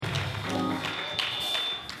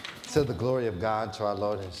To the glory of God, to our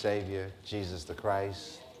Lord and Savior, Jesus the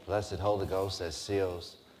Christ, blessed Holy Ghost that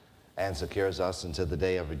seals and secures us until the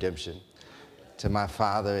day of redemption. To my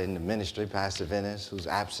father in the ministry, Pastor Venice, who's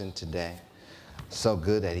absent today. So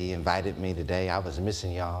good that he invited me today. I was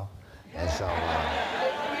missing y'all. And so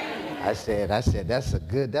I said, that's a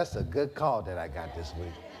good call that I got this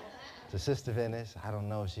week. To Sister Venice, I don't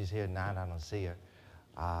know if she's here or not. I don't see her.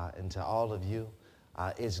 And to all of you,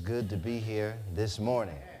 it's good to be here this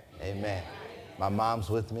morning. Amen. My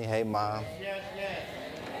mom's with me. Hey, Mom.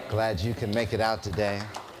 Glad you can make it out today.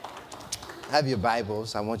 Have your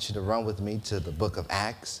Bibles. I want you to run with me to the book of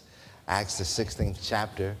Acts, Acts the 16th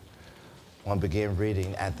chapter. I want to begin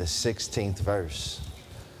reading at the 16th verse.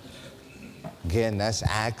 Again, that's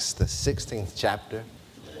Acts the 16th chapter.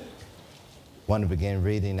 I want to begin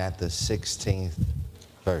reading at the 16th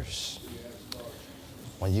verse.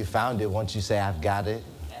 When you found it, won't you say, I've got it?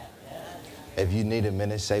 If you need a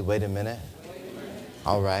minute, say, wait a minute.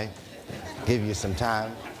 All right. Give you some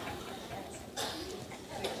time.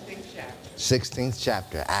 16th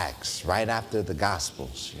chapter, Acts, right after the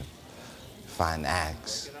Gospels. You find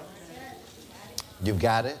Acts. You've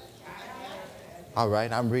got it? All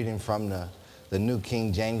right. I'm reading from the New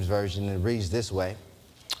King James Version. It reads this way.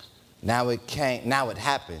 Now it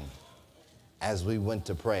happened as we went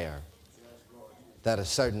to prayer, that a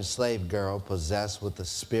certain slave girl possessed with the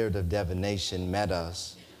spirit of divination met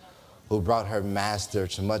us, who brought her master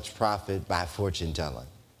to much profit by fortune telling.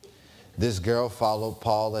 This girl followed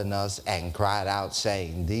Paul and us and cried out,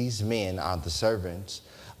 saying, these men are the servants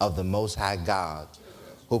of the Most High God,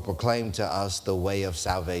 who proclaim to us the way of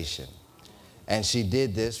salvation. And she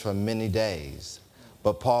did this for many days.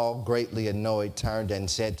 But Paul, greatly annoyed, turned and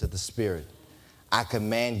said to the spirit, I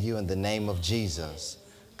command you in the name of Jesus,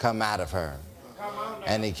 come out of her.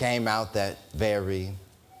 And he came out that very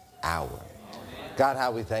hour. God,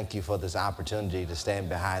 how we thank you for this opportunity to stand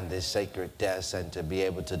behind this sacred desk and to be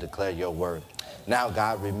able to declare your word. Now,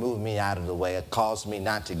 God, remove me out of the way. It cause me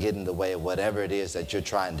not to get in the way of whatever it is that you're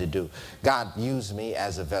trying to do. God, use me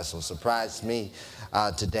as a vessel. Surprise me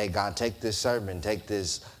today, God. Take this sermon, take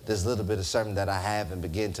this little bit of sermon that I have and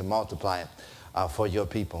begin to multiply it for your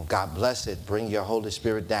people. God, bless it. Bring your Holy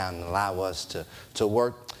Spirit down and allow us to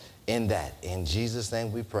work in that. In Jesus'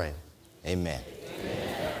 name we pray. Amen.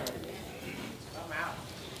 Amen.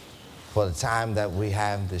 For the time that we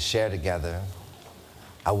have to share together,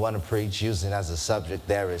 I want to preach using as a subject,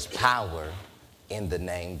 there is power in the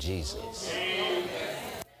name Jesus.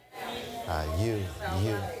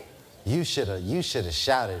 You should have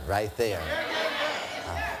shouted right there.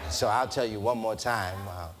 So I'll tell you one more time.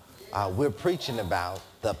 We're preaching about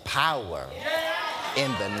the power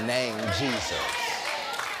in the name Jesus.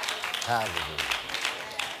 Hallelujah.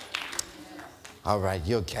 All right,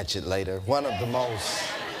 you'll catch it later. One of the most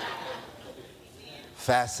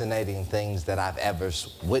fascinating things that I've ever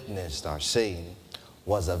witnessed or seen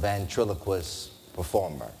was a ventriloquist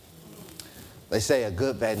performer. They say a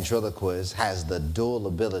good ventriloquist has the dual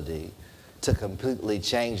ability to completely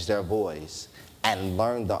change their voice and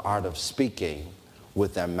learn the art of speaking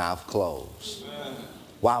with their mouth closed,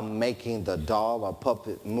 while making the doll or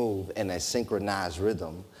puppet move in a synchronized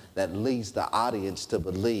rhythm that leads the audience to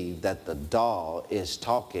believe that the doll is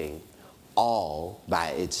talking all by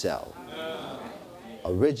itself.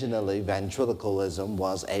 Originally, ventriloquism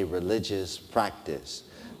was a religious practice.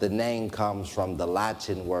 The name comes from the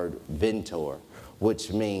Latin word ventor,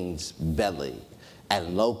 which means belly,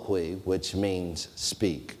 and loqui, which means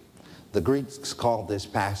speak. The Greeks called this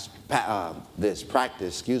practice,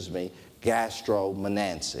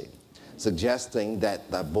 gastromancy, suggesting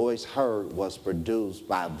that the voice heard was produced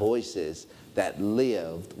by voices that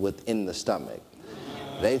lived within the stomach.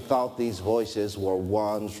 They thought these voices were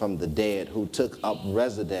ones from the dead who took up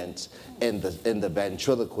residence in the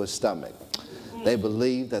ventriloquist's stomach. They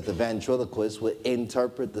believed that the ventriloquist would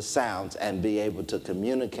interpret the sounds and be able to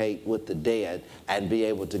communicate with the dead and be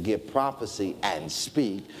able to give prophecy and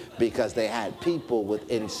speak, because they had people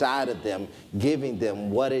inside of them giving them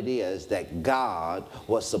what it is that God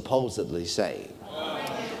was supposedly saying.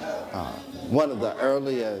 One of the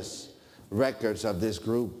earliest records of this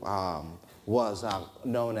group was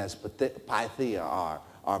known as Pythia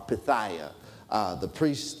or Pythia, the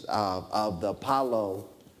priest of the Apollo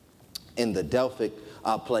in the Delphic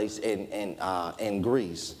place in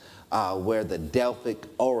Greece, where the Delphic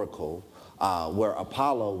oracle, where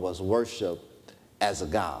Apollo was worshipped as a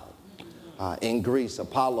god. In Greece,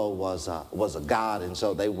 Apollo was a god, and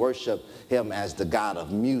so they worshiped him as the god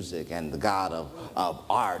of music and the god of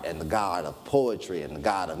art and the god of poetry and the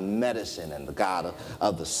god of medicine and the god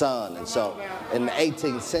of the sun. And so in the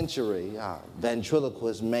 18th century,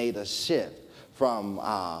 ventriloquists made a shift from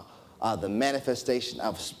the manifestation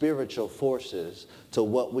of spiritual forces to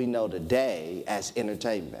what we know today as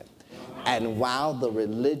entertainment. And while the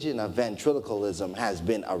religion of ventriloquism has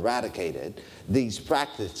been eradicated, these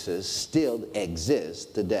practices still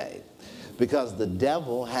exist today. Because the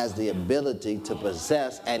devil has the ability to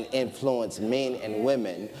possess and influence men and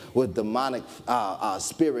women with demonic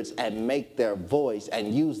spirits and make their voice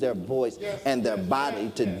and use their voice and their body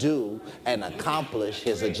to do and accomplish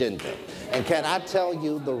his agenda. And can I tell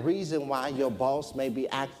you, the reason why your boss may be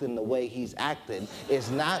acting the way he's acting is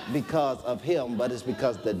not because of him, but it's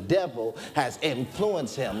because the devil has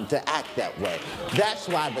influenced him to act that way. That's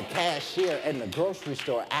why the cashier in the grocery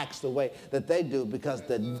store acts the way that they do, because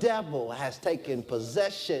the devil has taken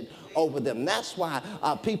possession over them. That's why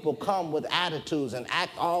people come with attitudes and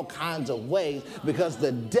act all kinds of ways, because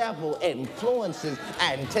the devil influences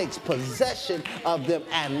and takes possession of them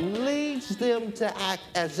and leads them to act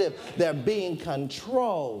as if they're being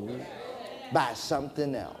controlled by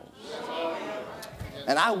something else.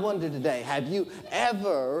 And I wonder today, have you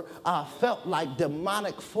ever felt like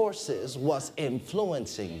demonic forces was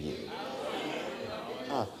influencing you?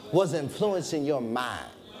 Was influencing your mind?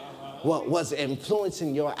 What was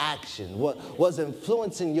influencing your action? What was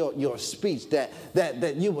influencing your speech,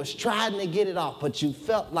 that you was trying to get it off, but you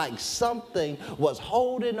felt like something was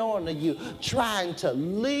holding on to you, trying to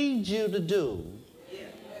lead you to do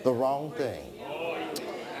the wrong thing?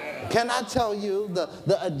 Can I tell you,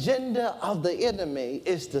 the agenda of the enemy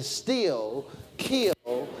is to steal,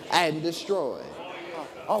 kill, and destroy.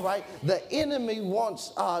 All right, the enemy wants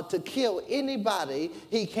to kill anybody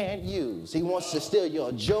he can't use. He wants to steal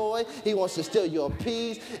your joy, he wants to steal your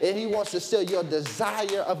peace, and he wants to steal your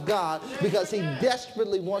desire of God, because he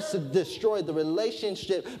desperately wants to destroy the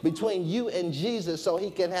relationship between you and Jesus so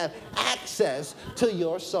he can have access to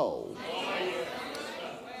your soul.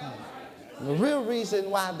 The real reason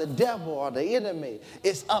why the devil or the enemy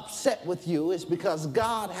is upset with you is because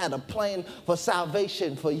God had a plan for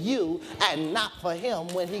salvation for you and not for him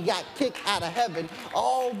when he got kicked out of heaven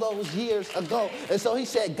all those years ago. And so he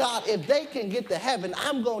said, God, if they can get to heaven,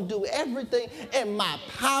 I'm going to do everything in my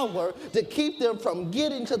power to keep them from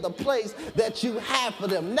getting to the place that you have for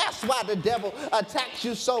them. That's why the devil attacks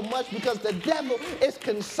you so much, because the devil is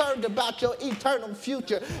concerned about your eternal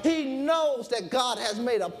future. He knows that God has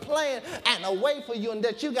made a plan and a way for you, and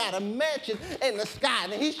that you got a mansion in the sky,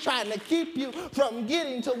 and he's trying to keep you from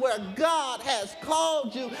getting to where God has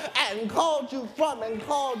called you and called you from and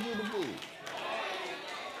called you to be.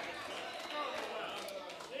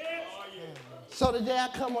 So today I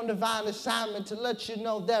come on divine assignment to let you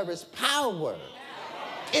know there is power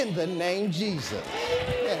in the name Jesus.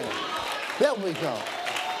 Yeah. There we go.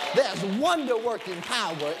 There's wonder-working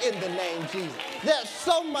power in the name Jesus. There's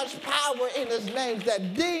so much power in his name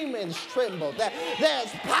that demons tremble. That there's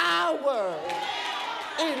power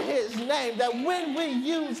in his name, that when we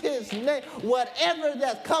use his name, whatever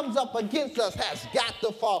that comes up against us has got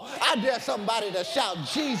to fall. I dare somebody to shout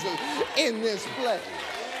Jesus in this place.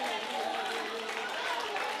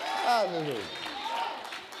 Hallelujah.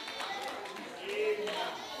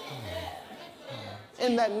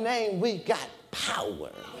 In that name, we got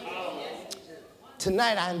power.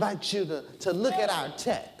 Tonight, I invite you to look at our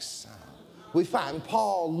text. We find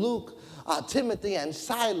Paul, Luke, Timothy, and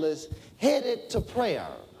Silas headed to prayer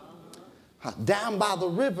down by the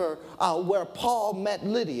river where Paul met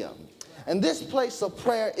Lydia. And this place of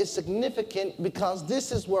prayer is significant because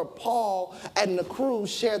this is where Paul and the crew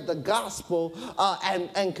shared the gospel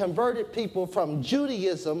and converted people from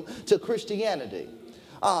Judaism to Christianity.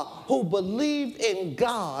 Who believed in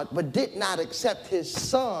God but did not accept his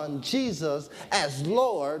son, Jesus, as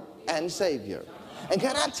Lord and Savior. And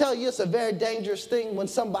can I tell you, it's a very dangerous thing when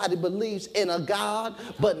somebody believes in a God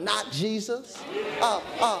but not Jesus.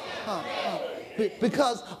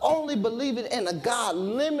 Because only believing in a God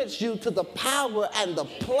limits you to the power and the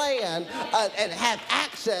plan and have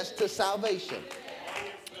access to salvation.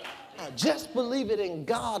 Just believing in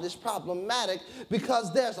God is problematic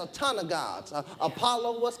because there's a ton of gods.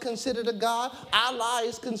 Apollo was considered a god. Allah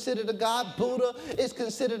is considered a god. Buddha is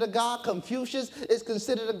considered a god. Confucius is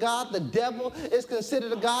considered a god. The devil is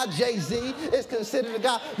considered a god. Jay-Z is considered a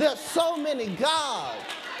god. There's so many gods.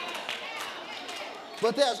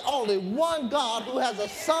 But there's only one God who has a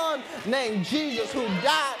son named Jesus, who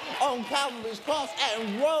died on Calvary's cross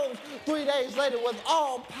and rose 3 days later with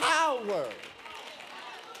all power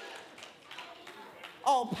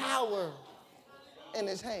all power in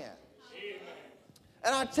his hand.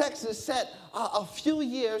 And our text is set a few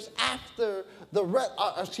years after the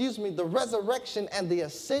resurrection and the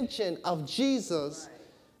ascension of Jesus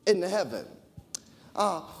into heaven.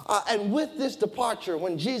 And with this departure,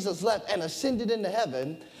 when Jesus left and ascended into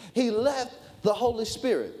heaven, he left the Holy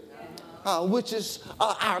Spirit, which is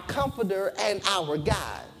our comforter and our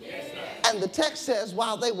guide. And the text says,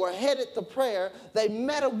 while they were headed to prayer, they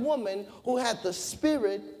met a woman who had the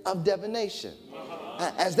spirit of divination.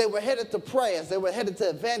 As they were headed to pray, as they were headed to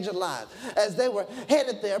evangelize, as they were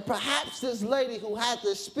headed there, perhaps this lady who had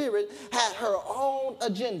this spirit had her own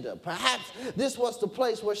agenda. Perhaps this was the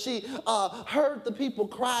place where she heard the people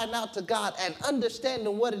crying out to God and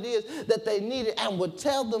understanding what it is that they needed, and would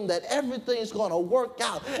tell them that everything's going to work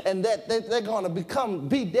out, and that they're going to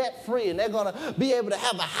be debt free, and they're going to be able to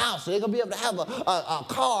have a house, they're going to be able to have a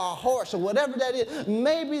car, a horse, or whatever that is.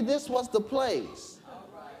 Maybe this was the place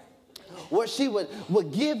where she would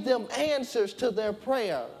give them answers to their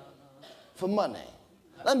prayer for money.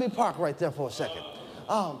 Let me park right there for a second.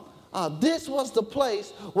 This was the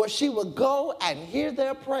place where she would go and hear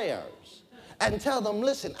their prayers and tell them,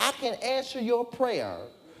 listen, I can answer your prayer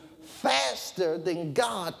faster than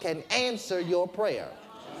God can answer your prayer.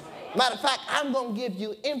 Matter of fact, I'm going to give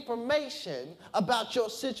you information about your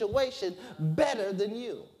situation better than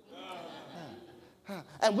you.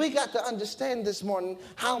 And we got to understand this morning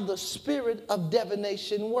how the spirit of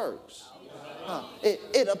divination works.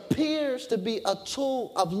 It appears to be a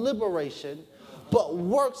tool of liberation, but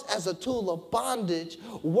works as a tool of bondage,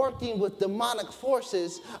 working with demonic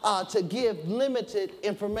forces to give limited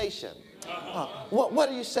information. What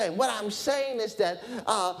are you saying? What I'm saying is that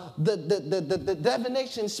the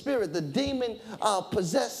divination spirit, the demon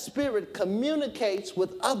possessed spirit, communicates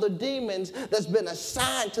with other demons that's been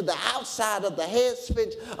assigned to the outside of the hedge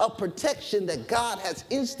fence of protection that God has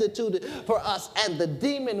instituted for us. And the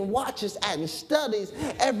demon watches and studies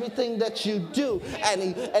everything that you do,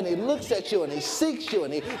 and he looks at you and he seeks you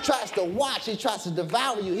and he tries to watch, he tries to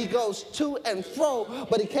devour you. He goes to and fro,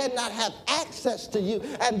 but he cannot have access to you.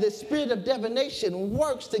 And the spirit of divination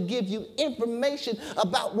works to give you information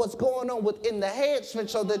about what's going on within the hedge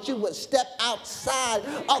fence, so that you would step outside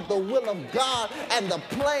of the will of God and the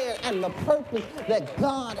plan and the purpose that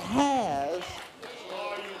God has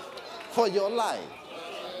for your life.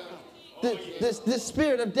 This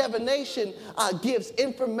spirit of divination gives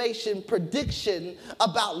information, prediction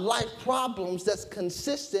about life problems that's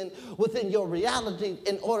consistent within your reality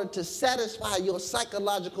in order to satisfy your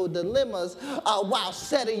psychological dilemmas while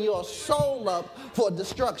setting your soul up for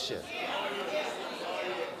destruction.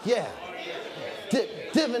 Yeah.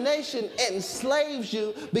 Divination enslaves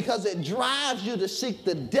you because it drives you to seek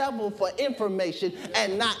the devil for information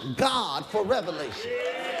and not God for revelation.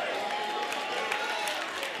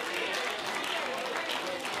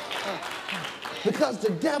 Because the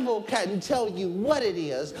devil can tell you what it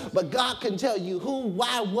is, but God can tell you who,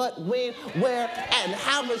 why, what, when, where, and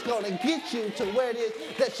how it's going to get you to where it is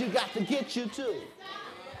that you got to get you to.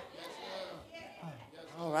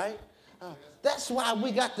 All right? That's why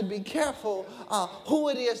we got to be careful who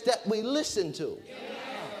it is that we listen to.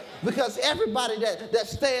 Because everybody that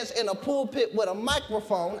stands in a pulpit with a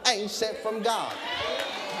microphone ain't sent from God.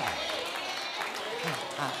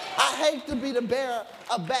 I hate to be the bearer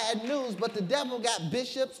of bad news, but the devil got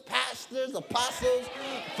bishops, pastors, apostles,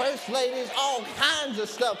 first ladies, all kinds of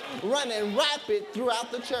stuff running rapid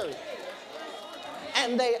throughout the church.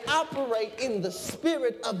 And they operate in the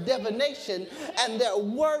spirit of divination, and their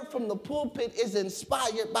word from the pulpit is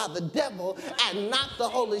inspired by the devil and not the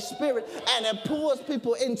Holy Spirit, and it pulls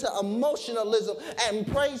people into emotionalism and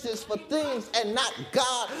praises for things and not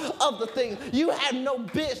God of the things. You have no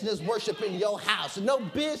business worshiping your house, no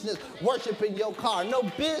business worshiping your car, no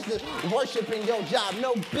business worshiping your job,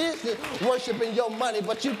 no business worshiping your money,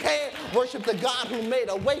 but you can worship the God who made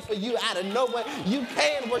a way for you out of nowhere. You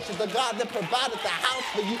can worship the God that provided the house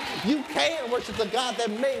for you. You can worship the God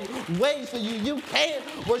that made ways for you. You can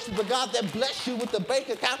worship the God that blessed you with the bank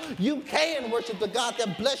account. You can worship the God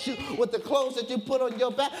that blessed you with the clothes that you put on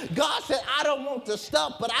your back. God said, I don't want the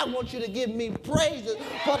stuff, but I want you to give me praises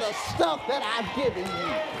for the stuff that I've given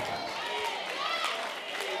you.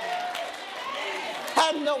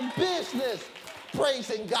 Have no business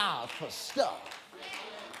praising God for stuff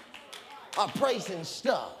or praising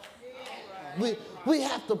stuff. We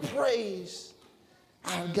have to praise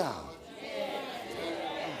our God.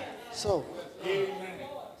 So,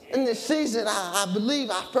 in this season,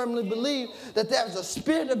 I firmly believe that there's a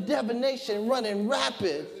spirit of divination running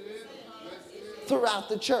rapid throughout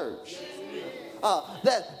the church.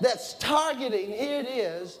 That's targeting, here it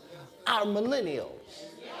is, are millennials.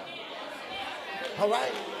 All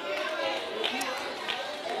right?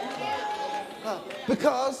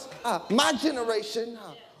 Because my generation,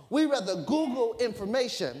 we rather Google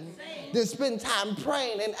information than spend time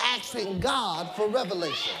praying and asking God for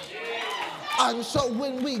revelation. And so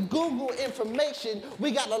when we Google information,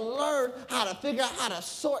 we got to learn how to figure out how to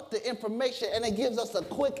sort the information, and it gives us a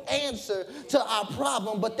quick answer to our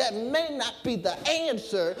problem, but that may not be the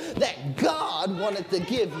answer that God wanted to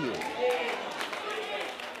give you.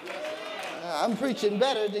 I'm preaching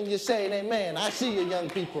better than you're saying amen. I see you, young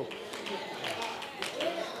people.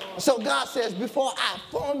 So God says, before I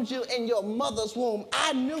formed you in your mother's womb,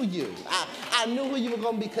 I knew you. I knew who you were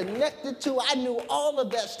going to be connected to. I knew all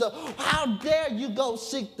of that stuff. How dare you go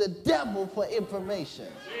seek the devil for information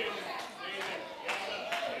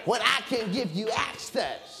when I can give you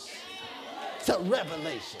access to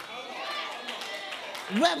revelation?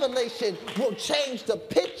 Revelation will change the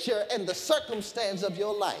picture and the circumstance of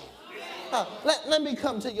your life. Let me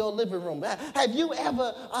come to your living room. Have you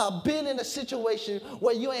ever been in a situation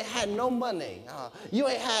where you ain't had no money? You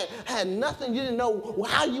ain't had nothing. You didn't know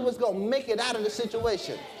how you was going to make it out of the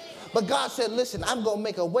situation. But God said, listen, I'm going to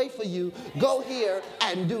make a way for you. Go here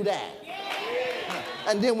and do that.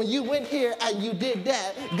 And then when you went here and you did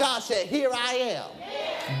that, God said, here I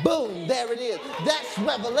am. Boom, there it is. That's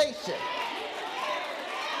revelation.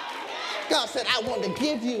 God said, I want to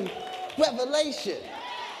give you revelation.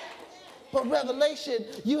 But revelation,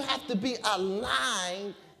 you have to be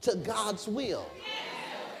aligned to God's will.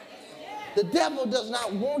 The devil does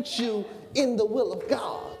not want you in the will of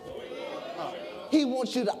God. He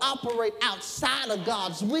wants you to operate outside of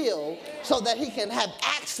God's will so that he can have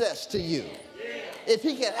access to you. If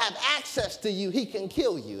he can have access to you, he can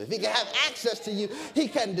kill you. If he can have access to you, he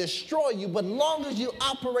can destroy you. But long as you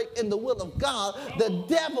operate in the will of God, the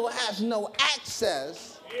devil has no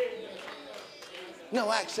access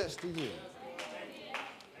to you.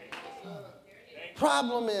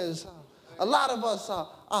 Problem is, a lot of us, a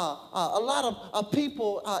lot of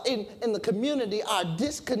people in the community are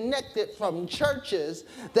disconnected from churches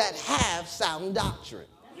that have sound doctrine.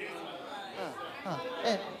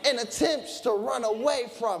 In attempts to run away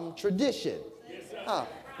from tradition.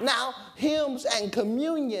 Now, hymns and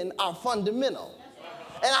communion are fundamental.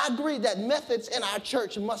 And I agree that methods in our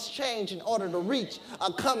church must change in order to reach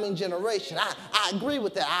a coming generation. I agree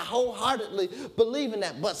with that. I wholeheartedly believe in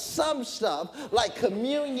that. But some stuff, like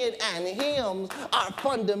communion and hymns, are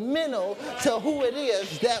fundamental to who it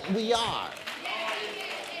is that we are.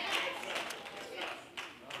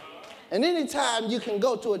 And anytime you can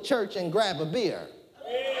go to a church and grab a beer.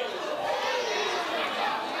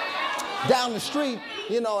 Down the street,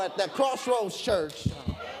 at that Crossroads church,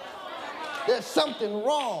 there's something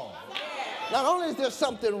wrong. Not only is there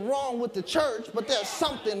something wrong with the church, but there's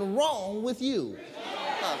something wrong with you.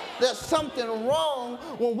 There's something wrong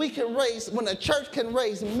when a church can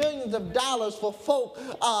raise millions of dollars for folk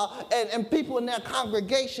and people in their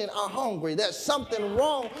congregation are hungry. There's something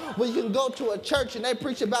wrong when you can go to a church and they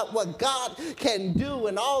preach about what God can do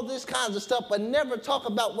and all this kinds of stuff, but never talk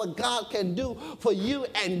about what God can do for you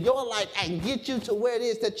and your life and get you to where it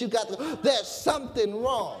is that you got to go. There's something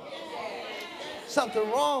wrong.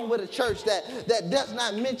 Something wrong with a church that does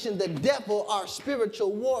not mention the devil or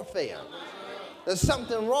spiritual warfare. There's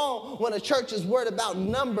something wrong when a church is worried about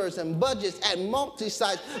numbers and budgets and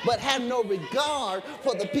multi-sites, but have no regard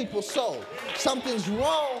for the people's soul. Something's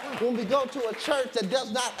wrong when we go to a church that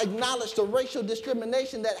does not acknowledge the racial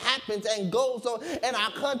discrimination that happens and goes on in our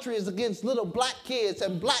country is against little black kids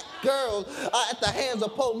and black girls at the hands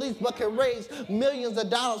of police, but can raise millions of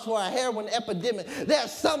dollars for a heroin epidemic.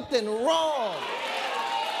 There's something wrong.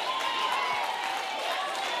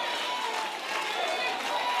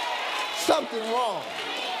 Something wrong.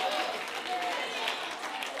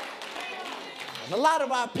 And a lot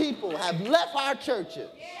of our people have left our churches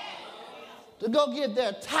to go give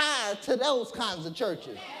their tithe to those kinds of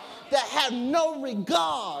churches that have no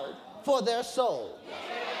regard for their soul.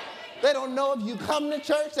 They don't know if you come to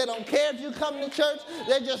church. They don't care if you come to church.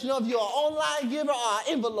 They just know if you're an online giver or an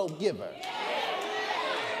envelope giver.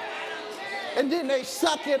 And then they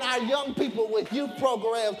suck in our young people with youth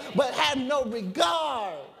programs, but have no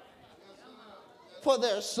regard for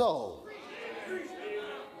their soul.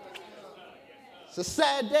 It's a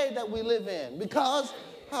sad day that we live in because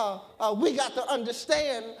we got to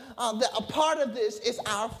understand that a part of this is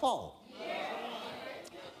our fault.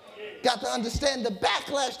 Got to understand the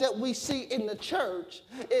backlash that we see in the church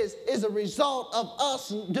is a result of us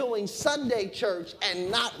doing Sunday church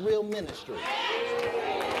and not real ministry.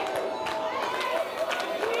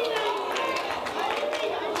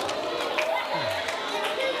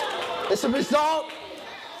 It's a result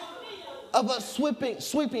of us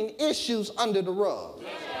sweeping issues under the rug.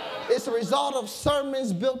 It's a result of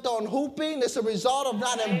sermons built on hooping. It's a result of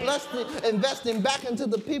not investing back into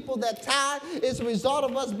the people that tithe. It's a result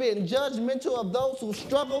of us being judgmental of those who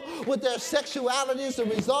struggle with their sexuality. It's a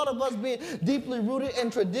result of us being deeply rooted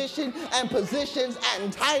in tradition and positions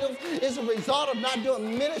and titles. It's a result of not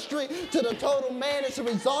doing ministry to the total man. It's a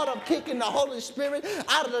result of kicking the Holy Spirit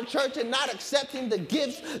out of the church and not accepting the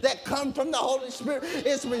gifts that come from the Holy Spirit.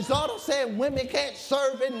 It's a result of saying women can't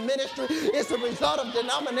serve in ministry. It's a result of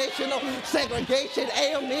denominational segregation,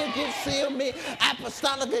 AME against CME,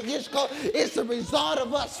 apostolic against God. It's a result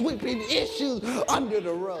of us sweeping issues under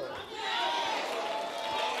the rug.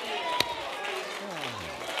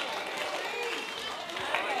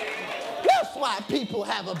 That's why people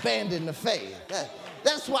have abandoned the faith.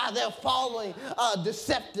 That's why they're following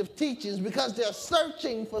deceptive teachings, because they're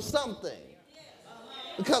searching for something.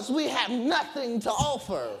 Because we have nothing to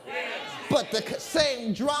offer but the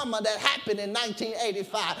same drama that happened in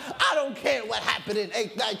 1985. I don't care what happened in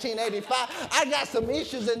 1985. I got some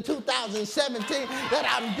issues in 2017 that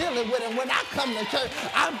I'm dealing with. And when I come to church,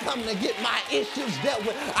 I'm coming to get my issues dealt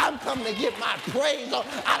with. I'm coming to get my praise on.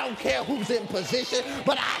 I don't care who's in position,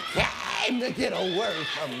 but I came to get a word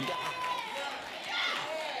from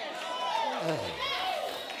God.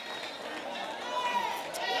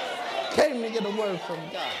 Came to get a word from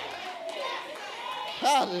God.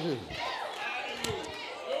 Hallelujah.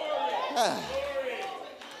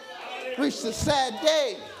 Reached a sad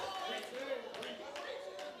day.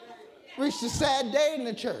 Reached a sad day in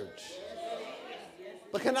the church.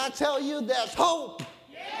 But can I tell you, there's hope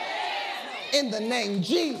in the name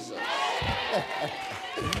Jesus.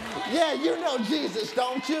 Yeah, you know Jesus,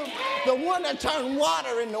 don't you? The one that turned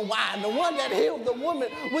water into wine, the one that healed the woman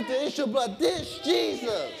with the issue of blood. This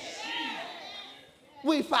Jesus.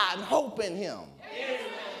 We find hope in him.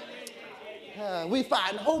 We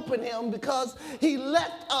find hope in him because he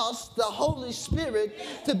left us the Holy Spirit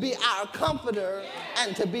to be our comforter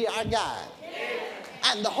and to be our guide.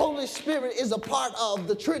 And the Holy Spirit is a part of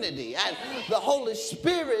the Trinity. And the Holy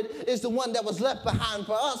Spirit is the one that was left behind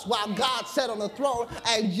for us while God sat on the throne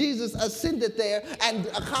and Jesus ascended there and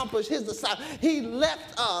accomplished his assignment. He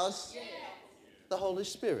left us the Holy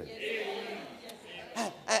Spirit.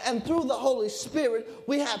 And through the Holy Spirit,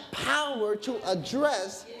 we have power to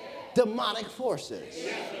address demonic forces.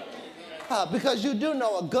 Because you do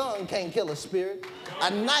know a gun can't kill a spirit. A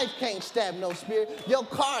knife can't stab no spirit. Your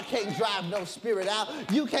car can't drive no spirit out.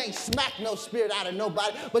 You can't smack no spirit out of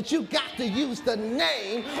nobody. But you got to use the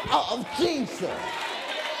name of Jesus.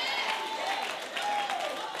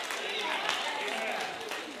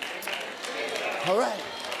 All right.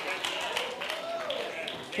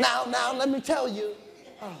 Now, let me tell you,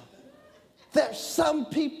 there's some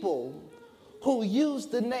people who use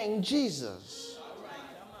the name Jesus,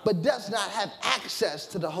 but does not have access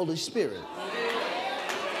to the Holy Spirit.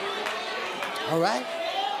 All right?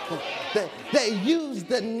 They use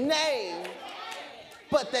the name,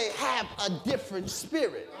 but they have a different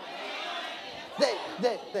spirit.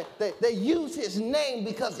 They use his name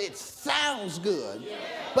because it sounds good,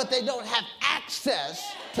 but they don't have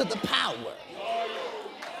access to the power.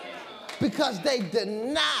 Because they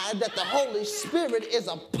deny that the Holy Spirit is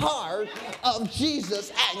a part of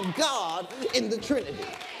Jesus and God in the Trinity.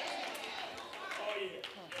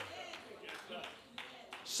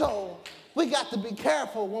 So we got to be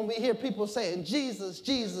careful when we hear people saying Jesus,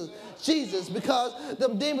 Jesus, Jesus, because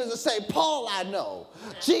them demons will say, Paul I know,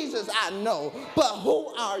 Jesus I know, but who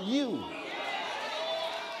are you?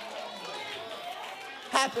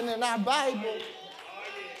 Happened in our Bible.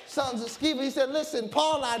 Sons of Sceva, he said, listen,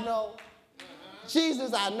 Paul I know,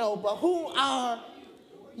 Jesus I know, but who are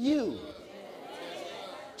you?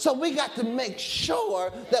 So we got to make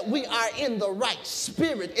sure that we are in the right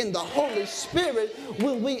spirit, in the Holy Spirit,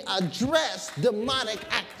 when we address demonic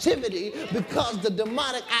activity, because the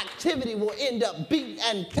demonic activity will end up beating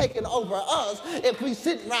and taking over us if we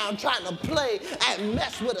sit around trying to play and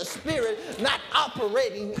mess with a spirit not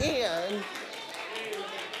operating in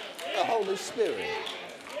the Holy Spirit.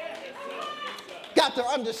 Got to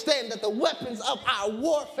understand that the weapons of our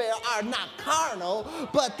warfare are not carnal,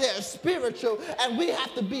 but they're spiritual, and we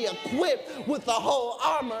have to be equipped with the whole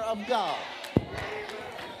armor of God.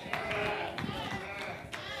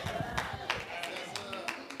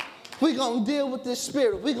 We're going to deal with this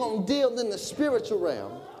spirit. We're going to deal in the spiritual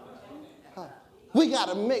realm. We got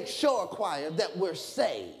to make sure, choir, that we're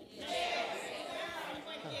saved.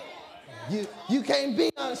 You can't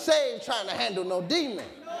be unsaved trying to handle no demon.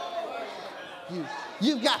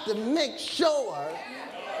 You got to make sure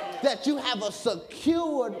that you have a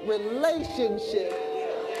secured relationship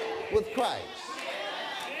with Christ.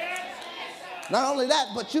 Not only that,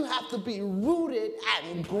 but you have to be rooted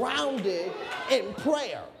and grounded in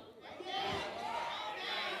prayer.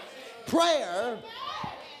 Prayer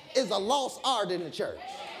is a lost art in the church.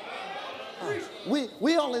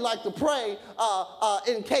 We only like to pray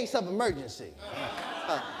in case of emergency.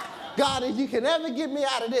 God, if you can ever get me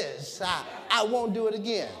out of this, I won't do it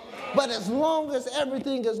again. But as long as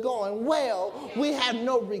everything is going well, we have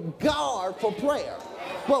no regard for prayer.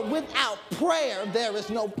 But without prayer, there is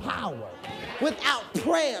no power. Without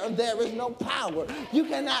prayer, there is no power. You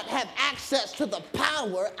cannot have access to the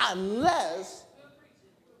power unless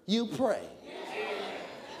you pray.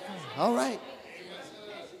 All right?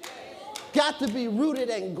 Got to be rooted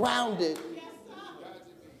and grounded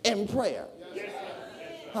in prayer.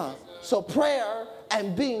 So prayer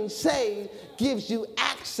and being saved gives you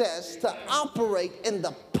access to operate in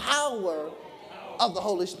the power of the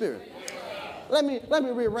Holy Spirit. Let me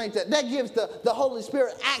rearrange that. That gives the Holy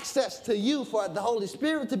Spirit access to you, for the Holy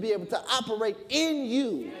Spirit to be able to operate in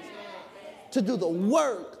you to do the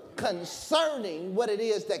work concerning what it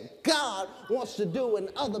is that God wants to do in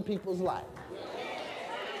other people's life.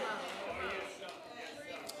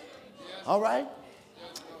 All right?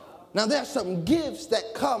 Now there's some gifts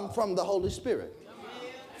that come from the Holy Spirit.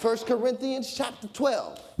 1 Corinthians chapter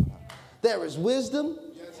 12. There is wisdom,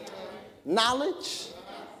 knowledge,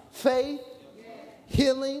 faith,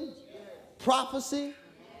 healing, prophecy,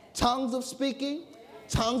 tongues of speaking,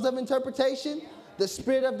 tongues of interpretation, the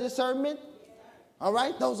spirit of discernment. All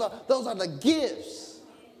right? Those are the gifts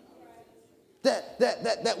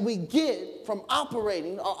that we get from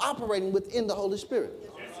operating within the Holy Spirit.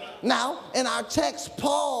 Now, in our text,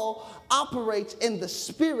 Paul operates in the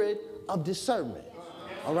spirit of discernment.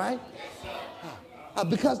 All right?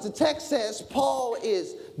 Because the text says Paul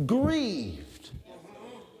is grieved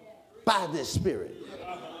by this spirit.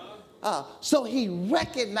 So he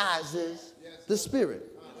recognizes the spirit.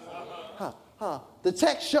 The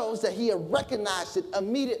text shows that he recognized it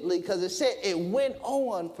immediately because it said it went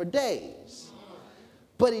on for days.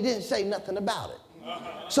 But he didn't say nothing about it.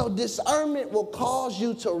 So discernment will cause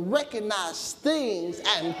you to recognize things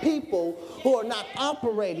and people who are not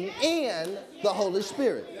operating in the Holy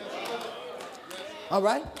Spirit. All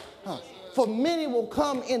right? For many will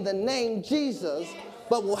come in the name Jesus,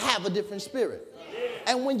 but will have a different spirit.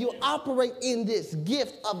 And when you operate in this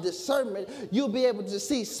gift of discernment, you'll be able to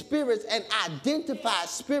see spirits and identify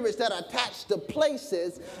spirits that are attached to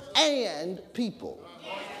places and people.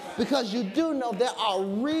 Because you do know there are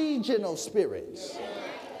regional spirits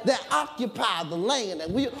that occupy the land,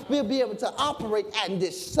 and we'll be able to operate and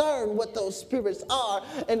discern what those spirits are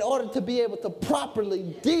in order to be able to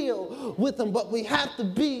properly deal with them. But we have to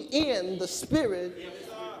be in the spirit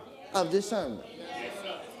of discernment.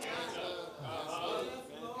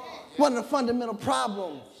 One of the fundamental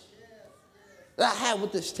problems that I have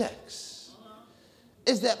with this text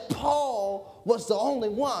is that Paul was the only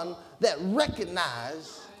one that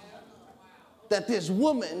recognized that this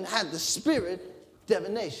woman had the spirit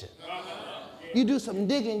divination. You do some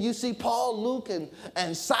digging, you see Paul, Luke,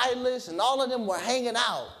 and Silas, and all of them were hanging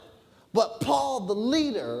out. But Paul, the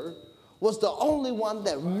leader, was the only one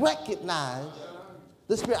that recognized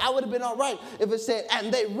the spirit. I would have been all right if it said,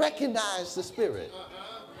 and they recognized the spirit.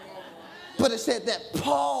 But it said that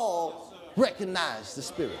Paul recognized the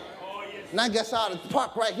spirit. And I guess I ought to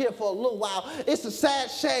park right here for a little while. It's a sad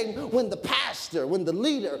shame when the pastor, when the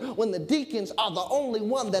leader, when the deacons are the only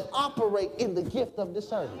one that operate in the gift of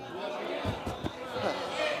discernment.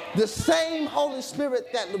 The same Holy Spirit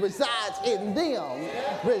that resides in them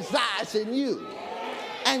resides in you.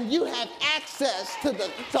 And you have access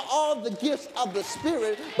to all the gifts of the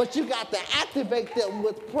Spirit, but you got to activate them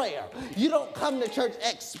with prayer. You don't come to church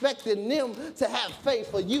expecting them to have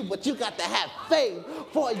faith for you, but you got to have faith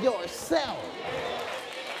for yourself.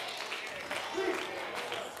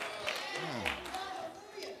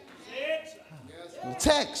 The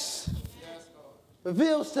text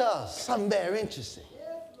reveals to us something very interesting.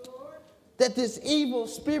 That this evil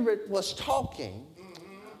spirit was talking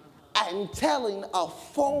and telling a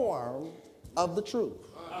form of the truth.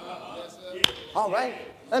 All right,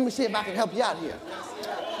 let me see if I can help you out here.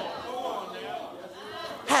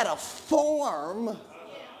 Had a form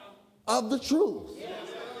of the truth.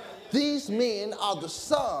 These men are the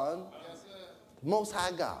Son, the Most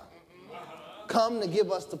High God, come to give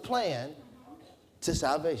us the plan to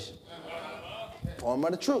salvation. Form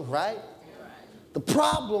of the truth, right? The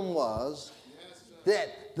problem was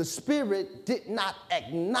that the Spirit did not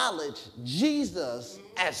acknowledge Jesus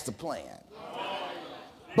as the plan.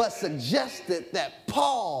 but suggested that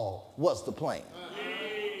Paul was the plan.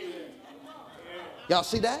 Y'all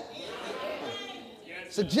see that?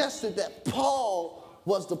 Suggested that Paul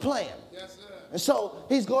was the plan. And so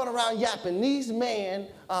he's going around yapping, these men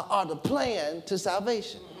are the plan to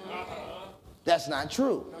salvation. That's not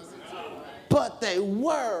true. But they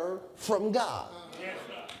were from God.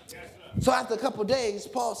 So after a couple of days,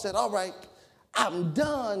 Paul said, all right, I'm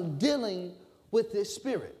done dealing with this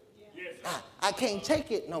spirit. I can't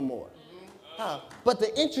take it no more. But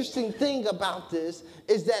the interesting thing about this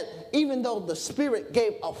is that even though the Spirit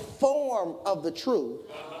gave a form of the truth,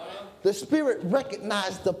 the Spirit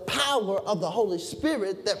recognized the power of the Holy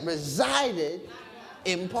Spirit that resided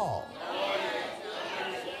in Paul.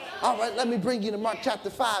 All right, let me bring you to Mark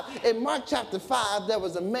chapter 5. In Mark chapter 5, there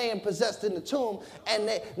was a man possessed in the tomb, and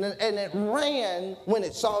it ran when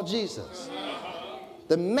it saw Jesus.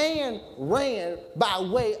 The man ran by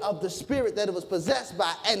way of the spirit that it was possessed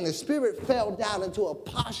by, and the spirit fell down into a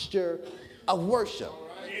posture of worship.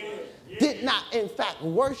 Did not, in fact,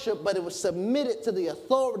 worship, but it was submitted to the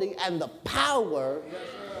authority and the power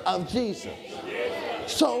of Jesus.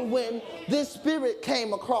 So when this spirit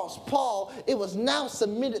came across Paul, it was now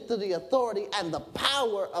submitted to the authority and the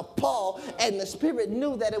power of Paul, and the spirit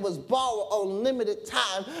knew that it was borrowed on limited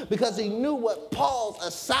time because he knew what Paul's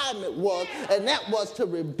assignment was, and that was to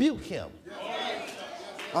rebuke him.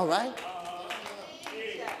 All right?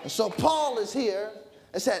 And so Paul is here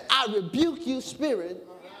and said, I rebuke you, spirit,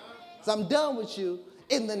 so I'm done with you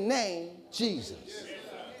in the name Jesus.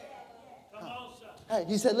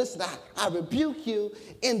 He said, listen, I rebuke you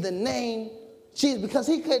in the name Jesus, because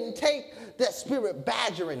he couldn't take that spirit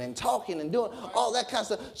badgering and talking and doing all that kind of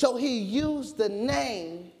stuff. So he used the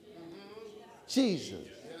name Jesus.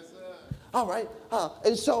 All right.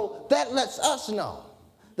 And so that lets us know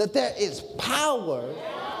that there is power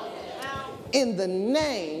in the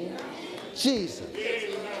name Jesus.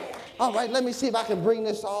 All right, let me see if I can bring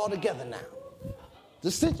this all together now. The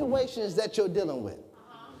situations that you're dealing with,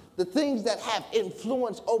 the things that have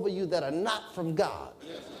influence over you that are not from God,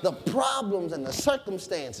 the problems and the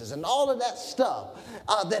circumstances and all of that stuff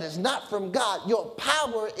that is not from God, your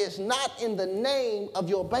power is not in the name of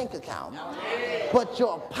your bank account, but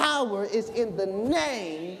your power is in the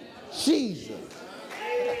name Jesus.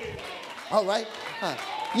 All right?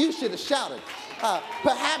 You should have shouted.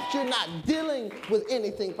 Perhaps you're not dealing with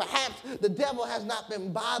anything. Perhaps the devil has not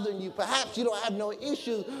been bothering you. Perhaps you don't have no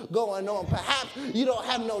issues going on. Perhaps you don't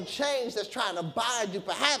have no chains that's trying to bind you.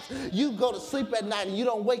 Perhaps you go to sleep at night and you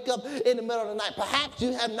don't wake up in the middle of the night. Perhaps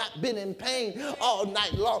you have not been in pain all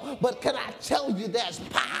night long. But can I tell you there's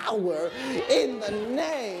power in the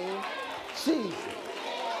name Jesus.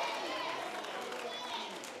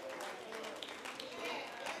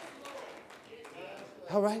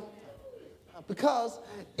 All right? Because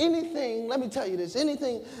anything, let me tell you this,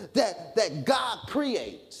 anything that God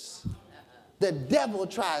creates, the devil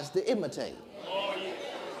tries to imitate.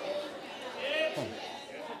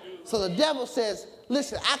 So the devil says,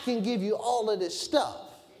 listen, I can give you all of this stuff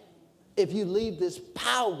if you leave this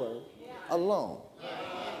power alone.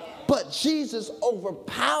 But Jesus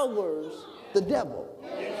overpowers the devil.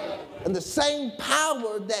 And the same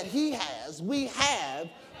power that he has, we have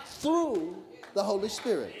through the Holy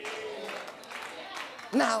Spirit.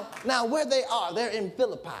 Now where they are, they're in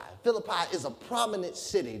Philippi. Philippi is a prominent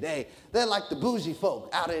city. They're like the bougie folk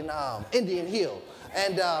out in Indian Hill.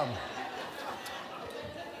 And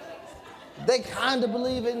they kind of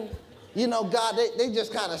believe in, God. They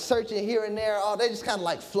just kind of searching here and there. Oh, they just kind of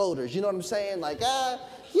like floaters. You know what I'm saying? Like, yeah,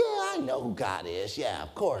 I know who God is. Yeah,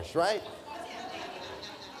 of course, right?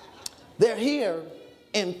 They're here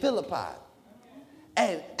in Philippi.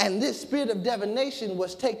 And this spirit of divination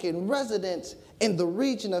was taking residence in the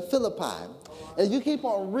region of Philippi. As you keep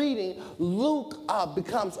on reading, Luke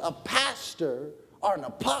becomes a pastor or an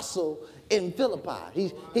apostle in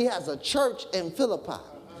Philippi. He has a church in Philippi.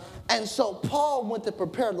 And so Paul went to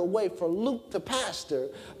prepare the way for Luke to pastor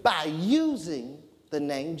by using the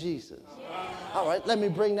name Jesus. All right, let me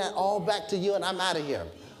bring that all back to you and I'm out of here.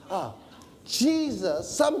 Jesus,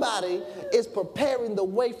 somebody is preparing the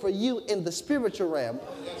way for you in the spiritual realm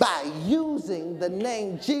by using the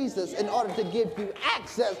name Jesus in order to give you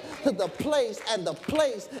access to the place and the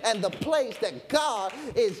place and the place that God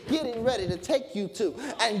is getting ready to take you to.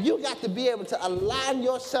 And you got to be able to align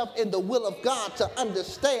yourself in the will of God to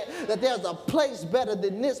understand that there's a place better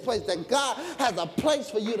than this place, that God has a place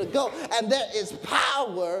for you to go, and there is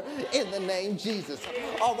power in the name Jesus.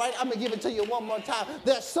 All right, I'm going to give it to you one more time.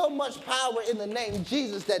 There's so much power power in the name of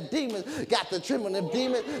Jesus that demons got to tremble. And if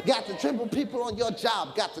demons got to tremble, people on your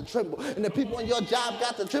job got to tremble. And the people on your job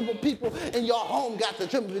got to tremble, people in your home got to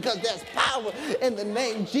tremble, because there's power in the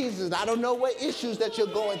name of Jesus. I don't know what issues that you're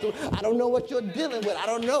going through. I don't know what you're dealing with. I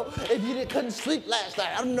don't know if you couldn't sleep last night.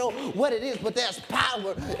 I don't know what it is, but there's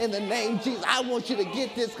power in the name of Jesus. I want you to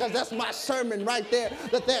get this, because that's my sermon right there,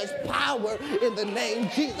 that there's power in the name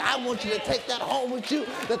of Jesus. I want you to take that home with you,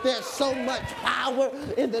 that there's so much power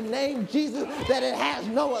in the name of Jesus that it has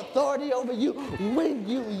no authority over you when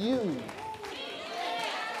you use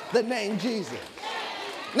the name Jesus.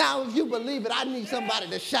 Now, if you believe it, I need somebody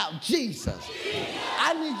to shout Jesus.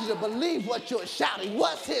 I need you to believe what you're shouting.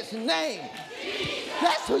 What's his name?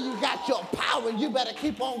 That's who you got your power, and you better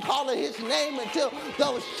keep on calling his name until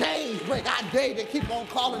those chains break. I dare you to keep on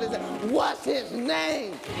calling his name. What's his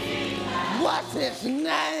name? What's his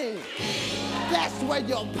name? That's where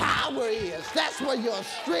your power is. That's where your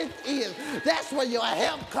strength is. That's where your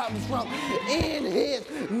help comes from. In his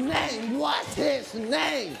name. What's his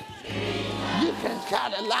name? You can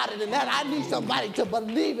shout it louder than that. I need somebody to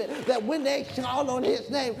believe it, that when they call on his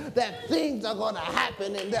name, that things are going to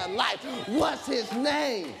happen in their life. What's his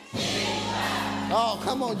name? Oh,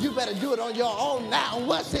 come on. You better do it on your own now.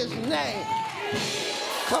 What's his name?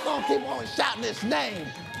 Come on, keep on shouting his name.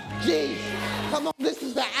 Jesus. Come on, this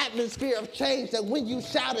is the atmosphere of change, that when you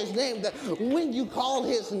shout his name, that when you call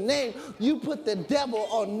his name, you put the devil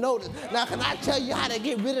on notice. Now, can I tell you how to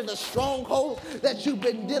get rid of the strongholds that you've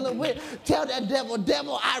been dealing with? Tell that devil,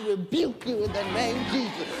 devil, I rebuke you in the name of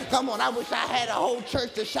Jesus. Come on, I wish I had a whole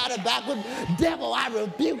church to shout it back with. Devil, I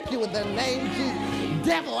rebuke you in the name of Jesus.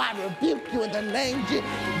 Devil, I rebuke you in the name of Jesus.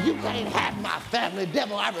 You can't have my family.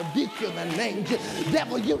 Devil, I rebuke you in the name of Jesus.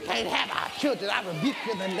 Devil, you can't have our children. I rebuke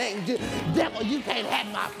you in the name of Jesus. Devil, you can't have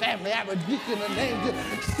my family. I rebuke you in the name of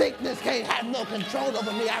Jesus. Sickness can't have no control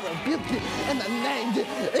over me. I rebuke you in the name of Jesus.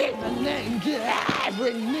 In the name of Jesus,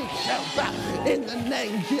 every knee shall bow. In the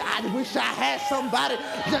name of Jesus, I wish I had somebody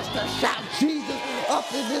just to shout Jesus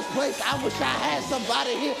up in this place. I wish I had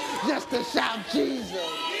somebody here just to shout Jesus.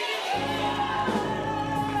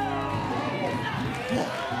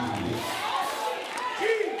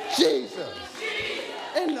 Jesus.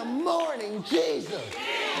 In the morning, Jesus.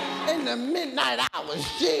 In the midnight hours,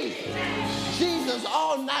 Jesus. Jesus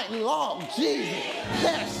all night long, Jesus.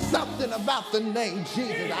 There's something about the name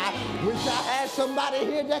Jesus. I wish I had somebody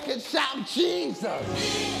here that could shout Jesus.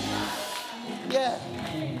 Yeah.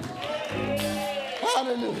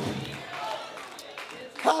 Hallelujah.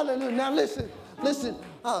 Hallelujah. Now listen.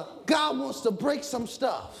 God wants to break some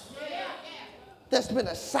stuff that's been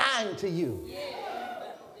assigned to you.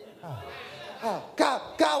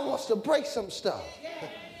 God wants to break some stuff.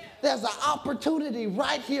 There's an opportunity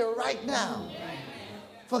right here, right now,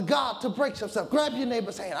 for God to break some stuff. Grab your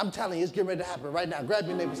neighbor's hand. I'm telling you, it's getting ready to happen right now. Grab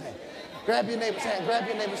your neighbor's hand. Grab your neighbor's hand. Grab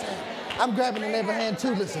your neighbor's hand. I'm grabbing the neighbor's hand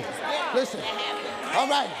too. Listen. All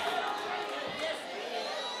right.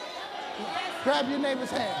 Grab your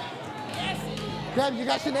neighbor's hand. You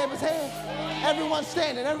got your neighbor's hand? Everyone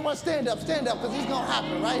standing. Everyone stand up, because it's going to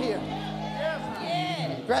happen right here.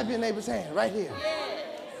 Grab your neighbor's hand right here.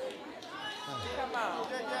 Come on.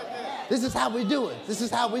 This is how we do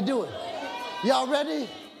it. Y'all ready?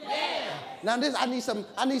 Yeah. Now I need some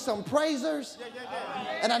praisers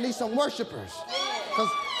and I need some worshipers.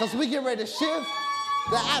 Because we get ready to shift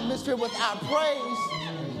the atmosphere with our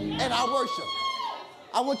praise and our worship.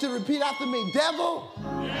 I want you to repeat after me. Devil,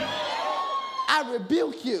 I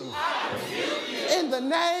rebuke you. In the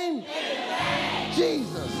name of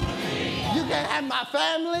Jesus. You can't have my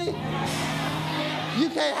family. You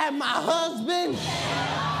can't have my husband.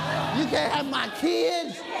 You can't have my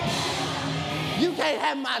kids. You can't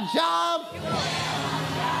have my job.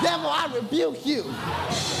 Devil, I rebuke you.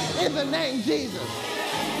 In the name of Jesus.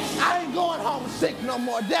 I ain't going home sick no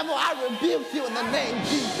more. Devil, I rebuke you in the name of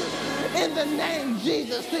Jesus. In the name of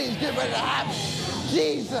Jesus, things get ready to happen.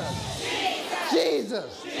 Jesus.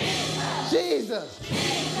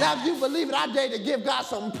 Now, if you believe it, I dare to give God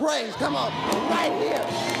some praise. Come on, right here.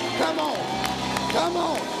 Come on.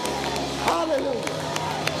 Hallelujah.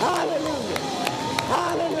 Hallelujah.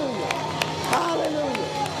 Hallelujah.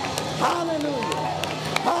 Hallelujah. Hallelujah.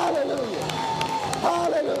 Hallelujah.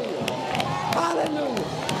 Hallelujah. Hallelujah.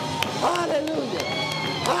 Hallelujah.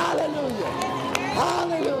 Hallelujah.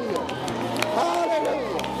 Hallelujah.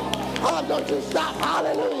 Hallelujah. Oh, don't you stop.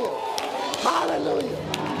 Hallelujah. Hallelujah.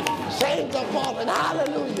 Chains are falling.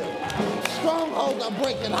 Hallelujah. Strongholds are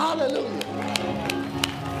breaking. Hallelujah.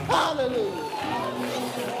 Hallelujah.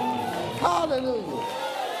 Hallelujah.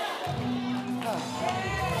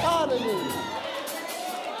 Hallelujah.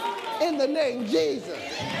 In the name of Jesus.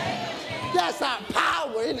 That's our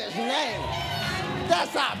power in his name.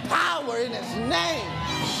 That's our power in his name.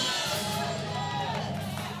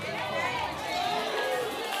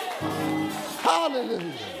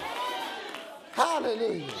 Hallelujah.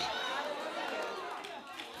 Hallelujah.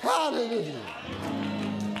 Hallelujah.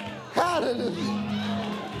 Hallelujah.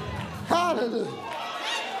 Hallelujah.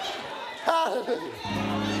 Hallelujah.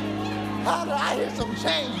 Hallelujah. I hear some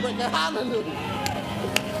chains breaking.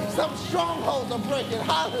 Hallelujah. Some strongholds are breaking.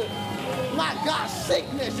 Hallelujah. My God,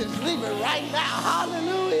 sickness is leaving right now.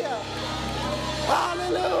 Hallelujah.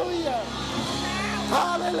 Hallelujah.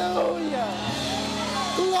 Hallelujah.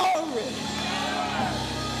 Glory.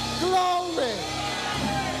 Glory.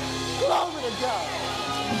 Glory to God.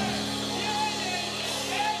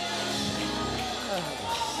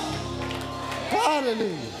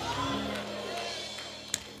 Hallelujah.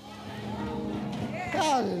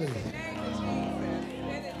 Hallelujah.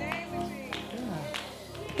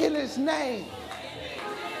 In his name.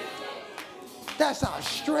 That's our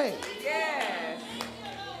strength. Yes.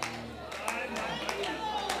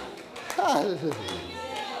 Hallelujah.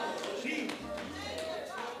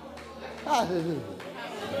 Hallelujah.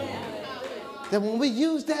 That when we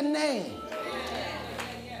use that name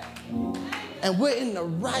and we're in the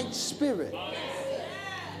right spirit,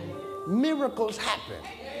 miracles happen.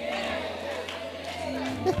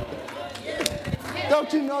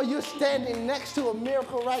 Don't you know you're standing next to a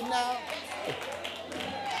miracle right now?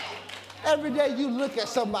 Every day you look at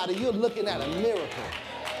somebody, you're looking at a miracle.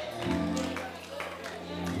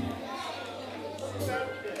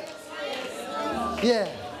 Yeah.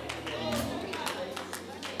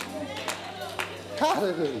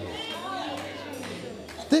 Hallelujah.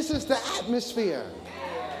 This is the atmosphere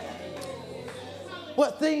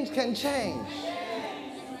where things can change.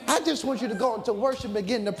 I just want you to go into worship and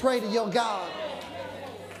begin to pray to your God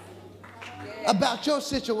about your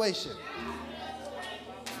situation,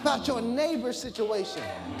 about your neighbor's situation.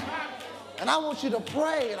 And I want you to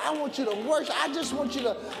pray and I want you to worship. I just want you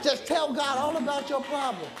to just tell God all about your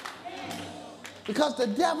problem. Because the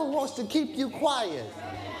devil wants to keep you quiet.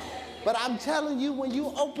 But I'm telling you, when you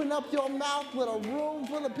open up your mouth with a room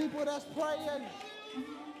full of people that's praying,